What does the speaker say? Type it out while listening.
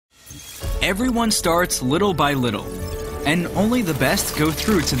Everyone starts little by little, and only the best go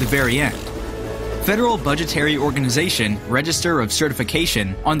through to the very end. Federal Budgetary Organization Register of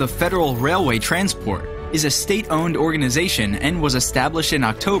Certification on the Federal Railway Transport is a state-owned organization and was established in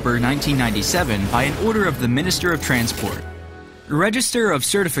October 1997 by an order of the Minister of Transport. Register of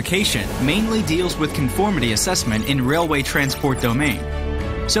Certification mainly deals with conformity assessment in railway transport domain.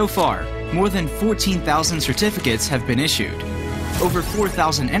 So far, more than 14,000 certificates have been issued. Over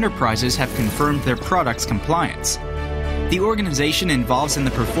 4,000 enterprises have confirmed their product's compliance. The organization involves in the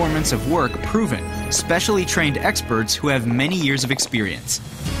performance of work proven, specially trained experts who have many years of experience.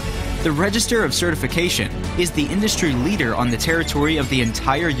 The Register of Certification is the industry leader on the territory of the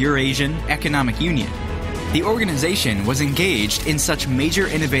entire Eurasian Economic Union. The organization was engaged in such major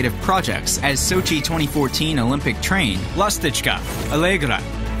innovative projects as Sochi 2014 Olympic train, Lastichka, Allegra,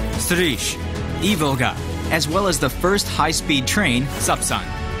 Strish, Evolga, as well as the first high-speed train, Sapsan.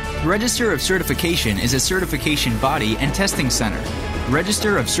 Register of Certification is a certification body and testing center.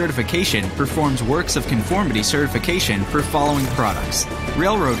 Register of Certification performs works of conformity certification for following products: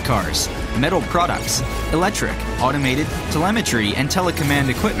 railroad cars, metal products, electric, automated, telemetry and telecommand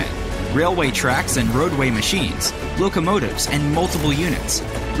equipment, railway tracks and roadway machines, locomotives and multiple units,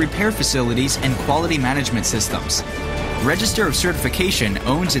 repair facilities and quality management systems. Register of Certification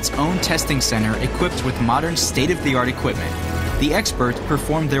owns its own testing center equipped with modern state-of-the-art equipment. The experts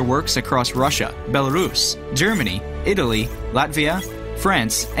performed their works across Russia, Belarus, Germany, Italy, Latvia,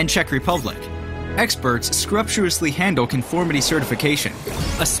 France, and Czech Republic. Experts scrupulously handle conformity certification.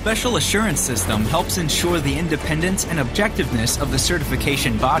 A special assurance system helps ensure the independence and objectiveness of the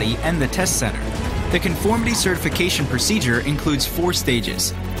certification body and the test center. The conformity certification procedure includes 4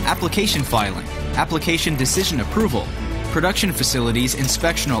 stages: application filing, application decision approval, production facilities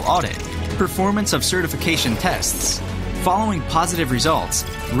inspectional audit, performance of certification tests. Following positive results,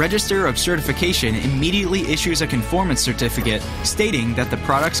 Register of Certification immediately issues a conformance certificate stating that the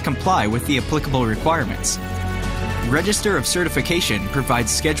products comply with the applicable requirements. Register of Certification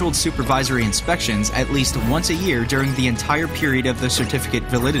provides scheduled supervisory inspections at least once a year during the entire period of the certificate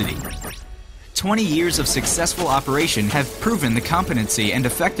validity. 20 years of successful operation have proven the competency and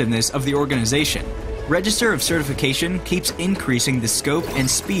effectiveness of the organization. Register of Certification keeps increasing the scope and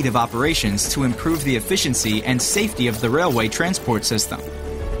speed of operations to improve the efficiency and safety of the railway transport system.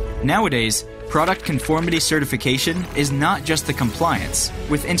 Nowadays, product conformity certification is not just the compliance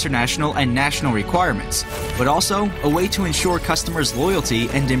with international and national requirements, but also a way to ensure customers' loyalty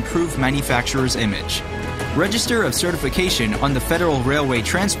and improve manufacturers' image. Register of Certification on the Federal Railway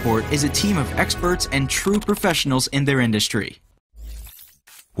Transport is a team of experts and true professionals in their industry.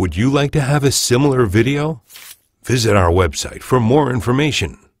 Would you like to have a similar video? Visit our website for more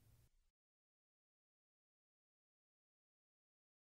information.